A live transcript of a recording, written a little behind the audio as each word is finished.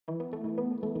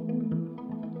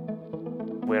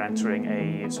we're entering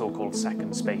a so-called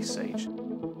second space age.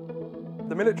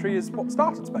 The military is what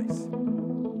started space.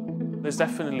 There's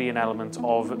definitely an element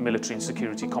of military and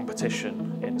security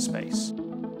competition in space.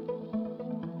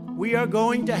 We are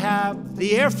going to have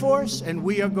the Air Force and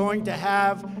we are going to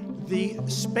have the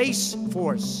Space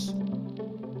Force.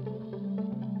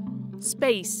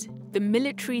 Space, the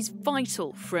military's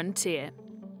vital frontier.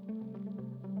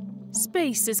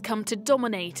 Space has come to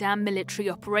dominate our military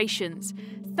operations.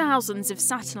 Thousands of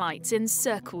satellites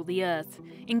encircle the Earth.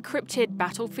 Encrypted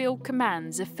battlefield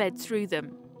commands are fed through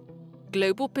them.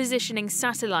 Global positioning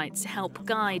satellites help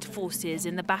guide forces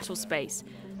in the battle space.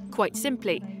 Quite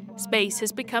simply, space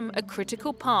has become a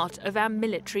critical part of our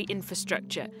military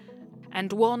infrastructure,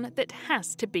 and one that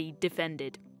has to be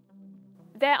defended.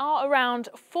 There are around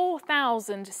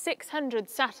 4,600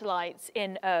 satellites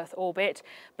in Earth orbit,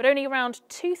 but only around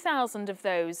 2,000 of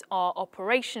those are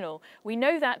operational. We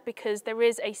know that because there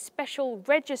is a special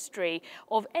registry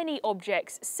of any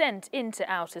objects sent into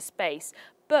outer space,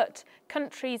 but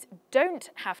countries don't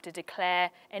have to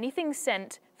declare anything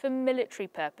sent for military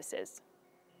purposes.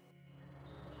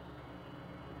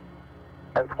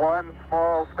 It's one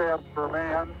small step for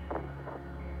man,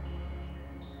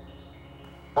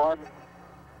 one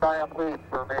giant leap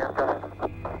for mankind.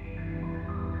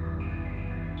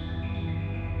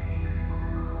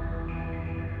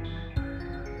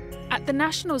 At the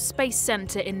National Space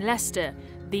Centre in Leicester,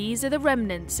 these are the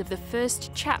remnants of the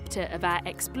first chapter of our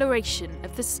exploration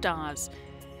of the stars.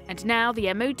 And now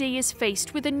the MOD is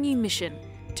faced with a new mission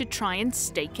to try and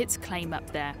stake its claim up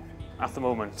there. At the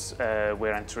moment,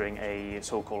 we're entering a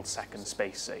so-called second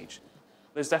space age.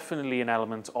 There's definitely an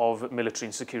element of military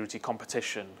and security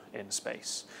competition in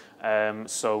space.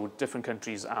 So different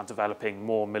countries are developing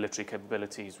more military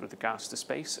capabilities with regards to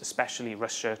space, especially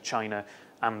Russia, China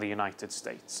and the United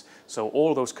States. So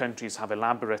all those countries have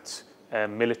elaborate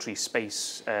military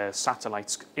space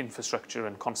satellites, infrastructure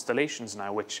and constellations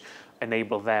now which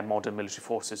enable their modern military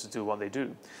forces to do what they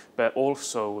do. But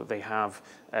also they have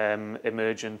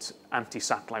emergent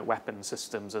anti-satellite weapon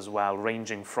systems as well,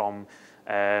 ranging from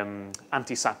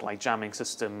anti-satellite jamming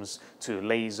systems to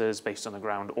lasers based on the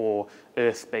ground or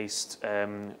Earth-based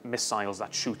missiles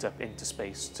that shoot up into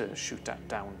space to shoot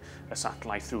down a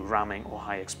satellite through ramming or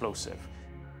high explosive.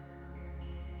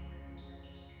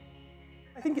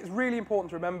 I think it's really important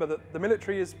to remember that the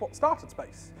military is what started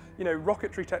space. You know,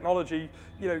 rocketry technology,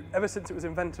 ever since it was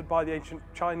invented by the ancient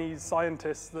Chinese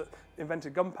scientists that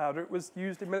invented gunpowder, it was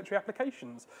used in military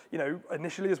applications.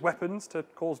 Initially as weapons to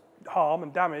cause harm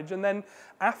and damage, and then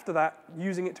after that,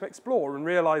 using it to explore and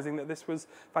realizing that this was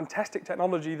fantastic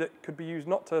technology that could be used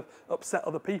not to upset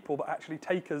other people, but actually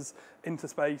take us into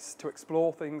space to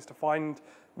explore things, to find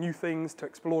new things, to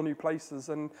explore new places.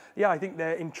 And yeah, I think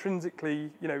they're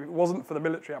intrinsically, if it wasn't for the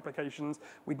military applications,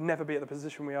 we'd never be at the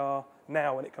position we are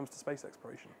now when it comes to space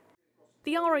exploration.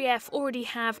 The RAF already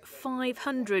have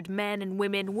 500 men and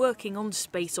women working on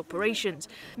space operations,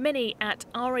 many at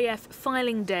RAF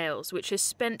Fylingdales, which has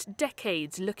spent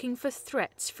decades looking for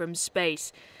threats from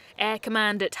space. Air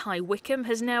Command at High Wycombe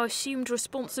has now assumed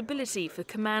responsibility for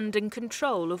command and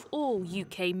control of all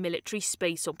UK military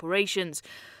space operations.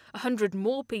 100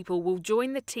 more people will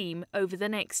join the team over the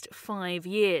next 5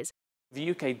 years.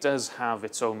 The UK does have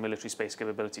its own military space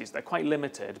capabilities. They're quite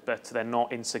limited, but they're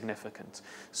not insignificant.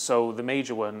 So the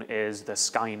major one is the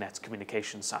Skynet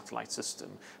communication satellite system.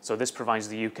 So this provides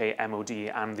the UK MOD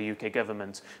and the UK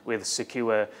government with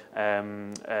secure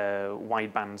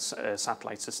wideband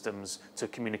satellite systems to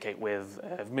communicate with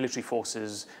military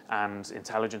forces and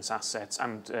intelligence assets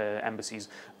and embassies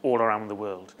all around the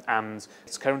world. And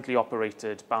it's currently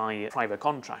operated by private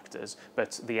contractors,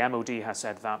 but the MOD has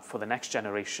said that for the next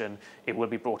generation, it will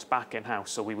be brought back in-house,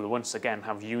 so we will once again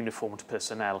have uniformed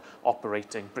personnel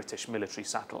operating British military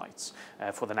satellites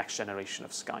for the next generation of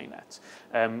Skynet.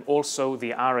 Also,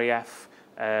 the RAF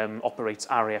operates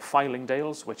RAF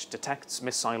Fylingdales, which detects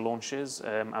missile launches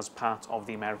as part of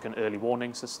the American early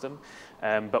warning system,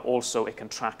 but also it can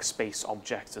track space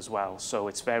objects as well. So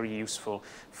it's very useful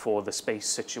for the space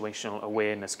situational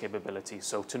awareness capability,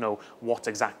 so to know what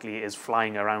exactly is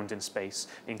flying around in space,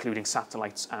 including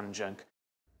satellites and junk.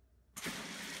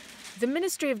 The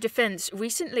Ministry of Defence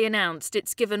recently announced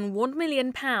it's given £1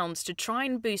 million to try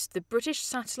and boost the British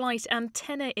satellite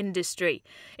antenna industry.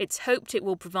 It's hoped it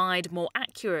will provide more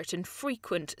accurate and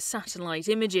frequent satellite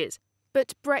images.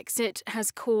 But Brexit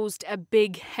has caused a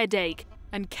big headache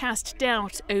and cast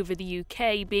doubt over the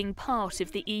UK being part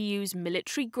of the EU's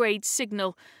military-grade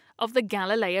signal of the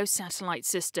Galileo satellite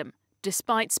system,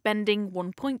 despite spending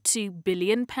 £1.2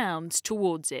 billion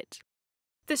towards it.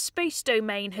 The space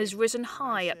domain has risen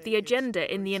high up the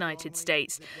agenda in the United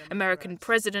States. American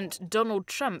President Donald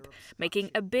Trump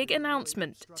making a big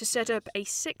announcement to set up a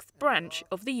sixth branch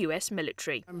of the US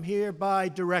military. I'm hereby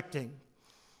directing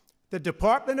the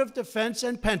Department of Defense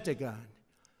and Pentagon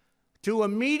to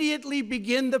immediately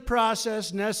begin the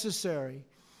process necessary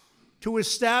to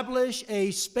establish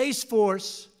a Space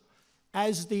Force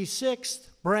as the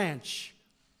sixth branch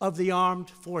of the armed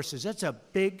forces. That's a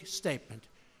big statement.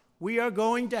 We are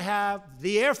going to have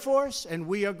the Air Force and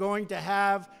we are going to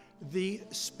have the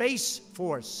Space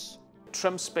Force.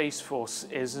 Trump's Space Force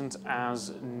isn't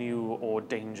as new or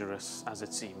dangerous as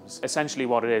it seems. Essentially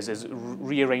what it is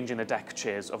rearranging the deck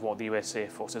chairs of what the US Air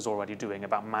Force is already doing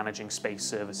about managing space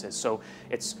services. So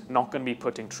it's not going to be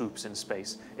putting troops in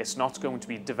space. It's not going to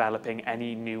be developing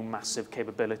any new massive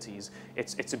capabilities.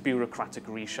 It's a bureaucratic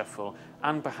reshuffle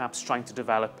and perhaps trying to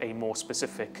develop a more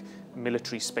specific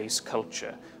military space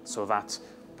culture so that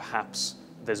perhaps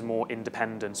there's more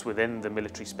independence within the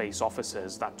military space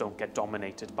officers that don't get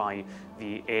dominated by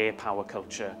the air power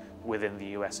culture within the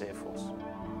US Air Force.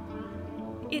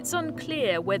 It's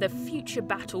unclear whether future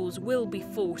battles will be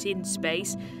fought in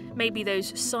space. Maybe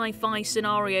those sci-fi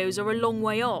scenarios are a long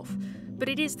way off. But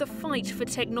it is the fight for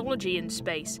technology in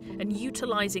space and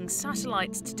utilising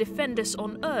satellites to defend us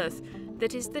on Earth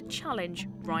that is the challenge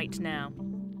right now.